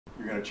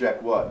You're going to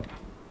check what?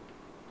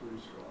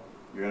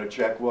 You're going to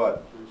check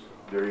what?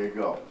 There you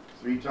go.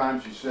 3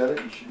 times you said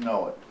it, you should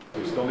know it.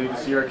 We still need to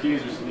see our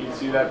keys. We still need to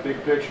see that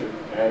big picture.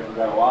 Okay? If we've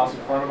got a loss in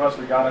front of us,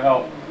 we got to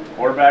help.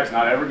 Quarterback's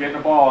not ever getting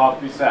the ball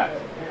off to be sacked.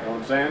 You know what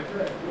I'm saying?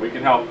 We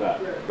can help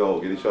that. Go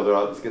get each other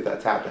out. Let's get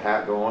that tap to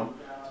hat going.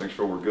 Let's make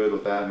sure we're good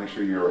with that. Make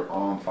sure you're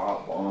on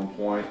top, on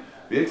point.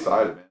 Be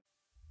excited, man.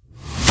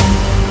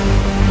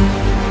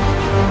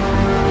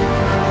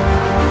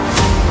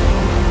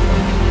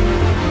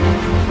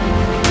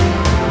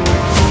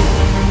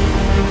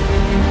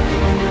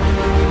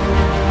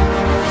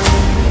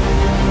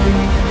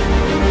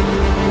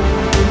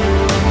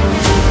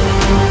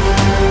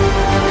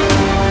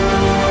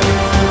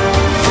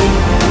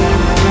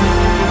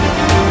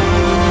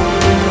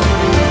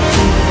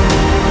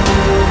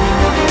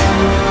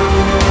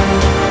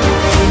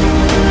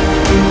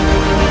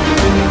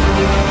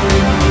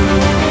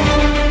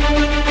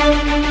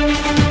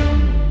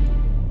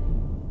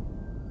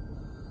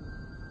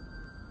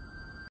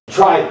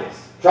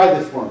 Try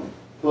this for me,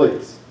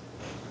 please.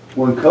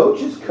 When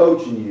coach is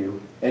coaching you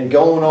and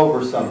going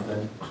over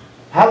something,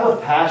 have a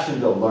passion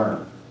to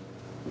learn.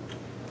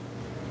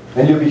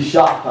 And you'll be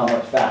shocked how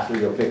much faster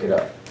you'll pick it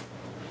up.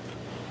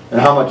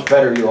 And how much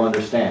better you'll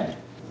understand.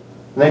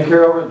 And then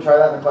carry over and try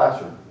that in the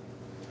classroom.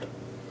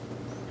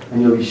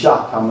 And you'll be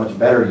shocked how much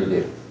better you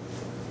do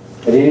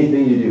at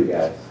anything you do,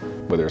 guys.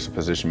 Whether it's a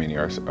position meeting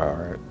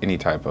or any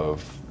type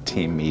of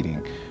team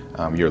meeting,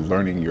 you're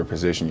learning your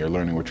position, you're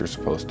learning what you're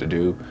supposed to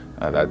do.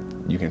 That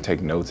you can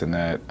take notes in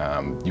that.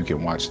 You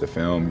can watch the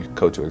film.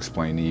 Coach will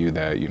explain to you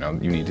that you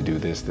need to do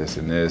this, this,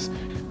 and this.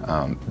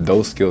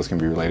 Those skills can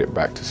be related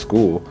back to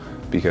school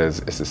because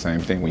it's the same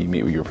thing when you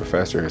meet with your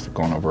professor. It's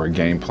going over a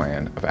game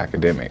plan of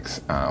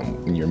academics.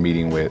 When you're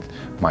meeting with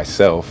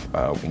myself,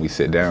 when we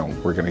sit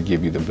down, we're going to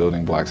give you the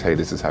building blocks. Hey,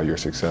 this is how you're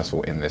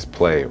successful in this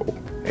play,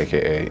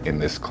 aka in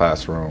this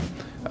classroom,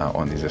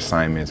 on these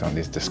assignments, on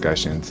these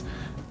discussions.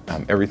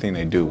 Everything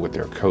they do with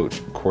their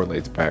coach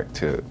correlates back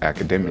to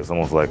academics. It's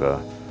almost like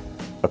a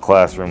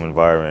classroom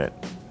environment,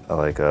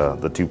 like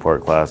the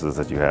 2-part classes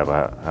that you have.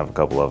 I have a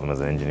couple of them as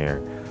an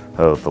engineer,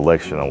 the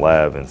lecture and the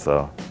lab, and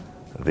so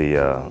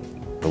the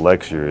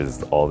lecture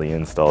is all the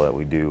install that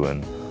we do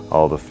and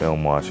all the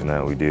film watching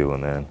that we do,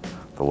 and then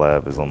the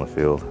lab is on the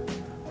field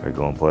where you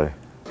go and play.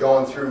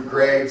 Going through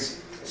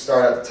grades,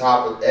 start at the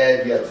top with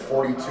Ed. You had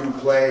 42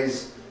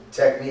 plays,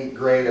 technique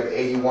grade of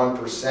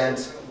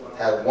 81%,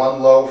 had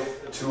 1 loaf,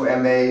 2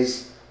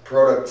 MAs.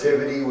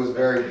 Productivity was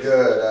very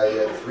good.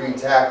 You had 3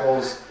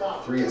 tackles,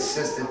 3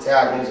 assisted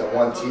tackles, and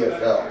 1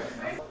 TFL.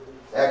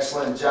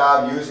 Excellent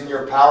job using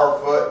your power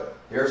foot.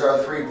 Here's our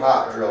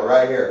 3-pop drill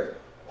right here.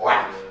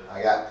 Whack!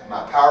 I got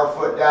my power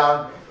foot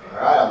down. All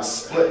right, I'm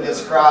splitting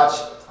this crotch.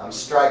 I'm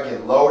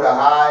striking low to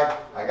high.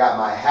 I got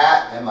my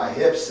hat and my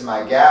hips and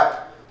my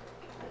gap.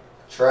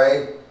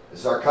 Trey,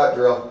 this is our cut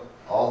drill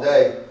all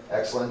day.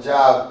 Excellent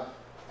job.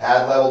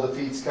 Pad level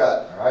defeats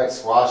cut. All right,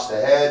 squash the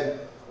head.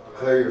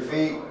 Clear your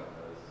feet,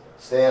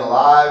 staying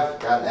alive,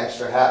 got an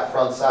extra hat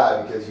front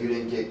side because you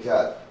didn't get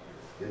cut.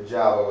 Good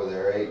job over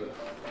there, 8.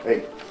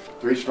 Hey,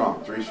 3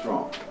 strong, 3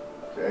 strong.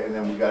 Okay, and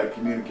then we got to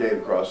communicate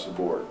across the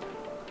board.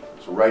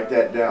 So write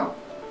that down.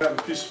 You have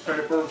a piece of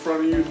paper in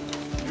front of you,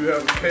 you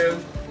have a pen,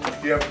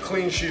 you have a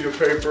clean sheet of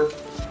paper.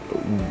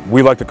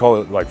 We like to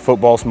call it like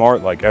football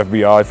smart, like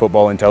FBI,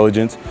 football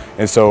intelligence.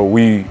 And so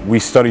we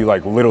study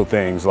like little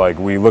things, like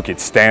we look at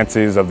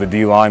stances of the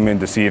D linemen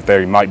to see if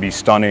they might be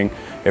stunning.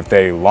 If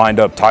they lined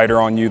up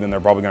tighter on you, then they're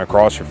probably going to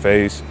cross your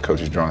face.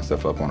 Coach is drawing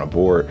stuff up on a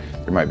board.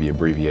 There might be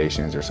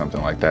abbreviations or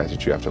something like that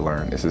that you have to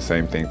learn. It's the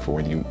same thing for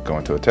when you go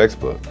into a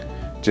textbook.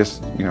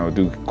 Just,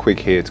 do quick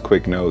hits,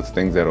 quick notes,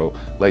 things that'll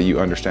let you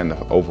understand the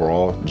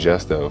overall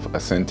gist of a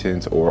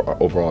sentence or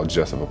overall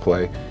gist of a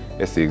play.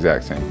 It's the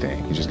exact same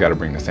thing. You just got to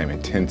bring the same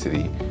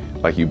intensity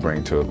like you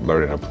bring to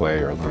learning a play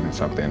or learning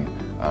something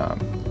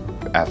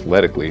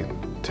athletically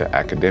to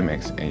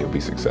academics, and you'll be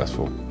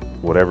successful.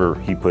 Whatever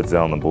he puts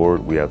down on the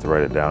board, we have to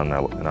write it down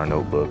in our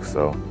notebook.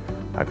 So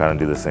I kind of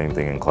do the same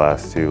thing in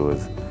class too.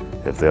 Is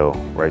if they'll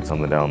write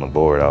something down on the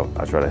board,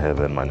 I try to have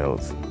it in my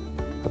notes.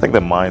 I think the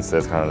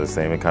mindset's kind of the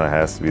same. It kind of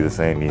has to be the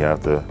same. You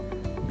have to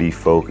be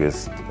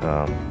focused,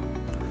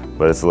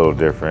 but it's a little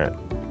different.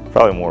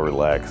 Probably more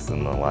relaxed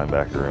in the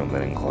linebacker room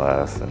than in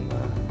class, and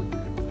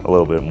a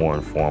little bit more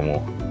informal.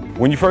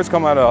 When you first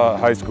come out of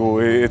high school,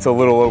 it's a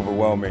little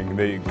overwhelming.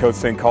 The coach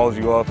then calls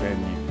you up and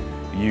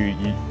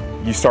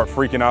you start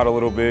freaking out a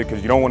little bit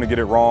because you don't want to get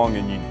it wrong,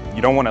 and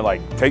you don't want to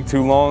like take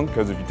too long,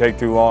 because if you take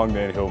too long,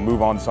 then he'll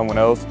move on to someone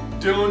else.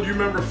 Dylan, do you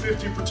remember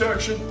 50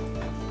 protection?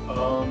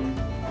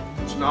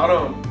 It's not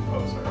on.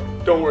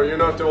 Don't worry, you're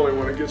not the only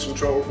one that gets in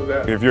trouble for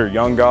that. If you're a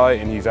young guy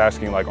and he's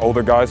asking like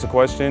older guys a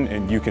question,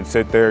 and you can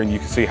sit there and you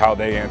can see how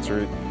they answer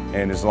it,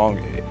 and as long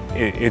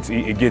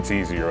it gets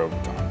easier over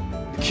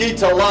time. The key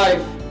to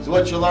life is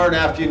what you learn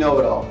after you know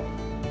it all.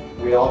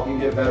 We all can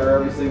get better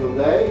every single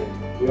day.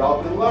 We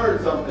all can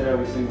learn something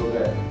every single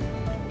day.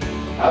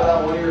 Have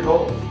that one of your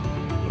goals.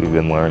 We've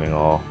been learning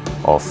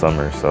all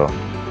summer, so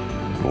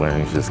The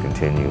learning's just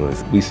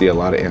continuous. We see a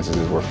lot of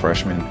instances where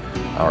freshmen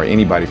or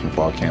anybody from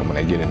fall camp, when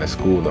they get into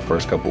school the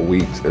first couple of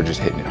weeks, they're just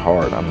hitting it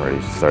hard. I'm ready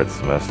to start the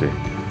semester.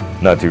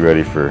 Not too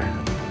ready for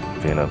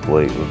being up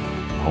late with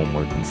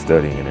homework and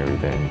studying and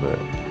everything, but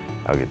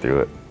I'll get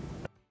through it.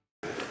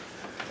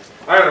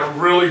 I had a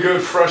really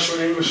good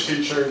freshman English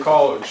teacher in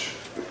college,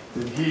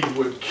 and he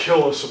would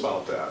kill us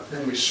about that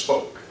when we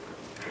spoke.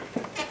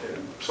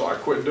 And so I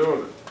quit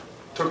doing it.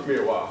 Took me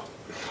a while.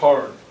 It's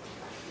hard.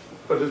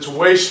 But it's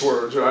waste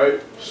words, right?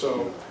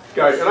 So,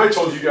 and I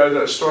told you guys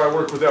that story. I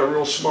worked with that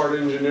real smart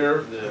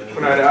engineer.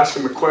 When I'd ask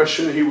him a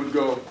question, he would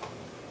go,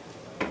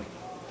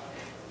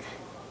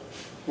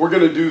 "We're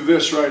going to do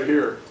this right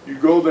here. You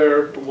go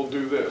there, and we'll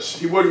do this."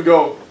 He wouldn't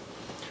go,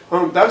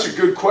 "That's a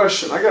good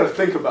question. I got to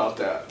think about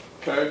that."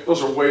 Okay?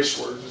 Those are waste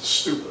words. It's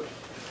stupid.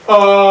 We're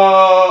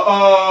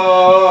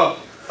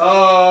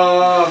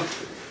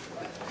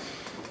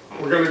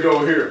going to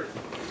go here.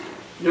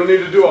 You don't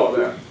need to do all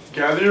that.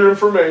 Gather your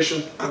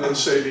information and then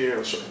say the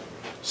answer.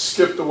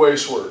 Skip the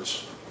waste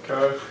words.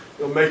 Okay?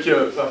 It'll make you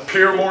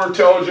appear more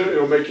intelligent.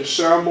 It'll make you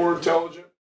sound more intelligent.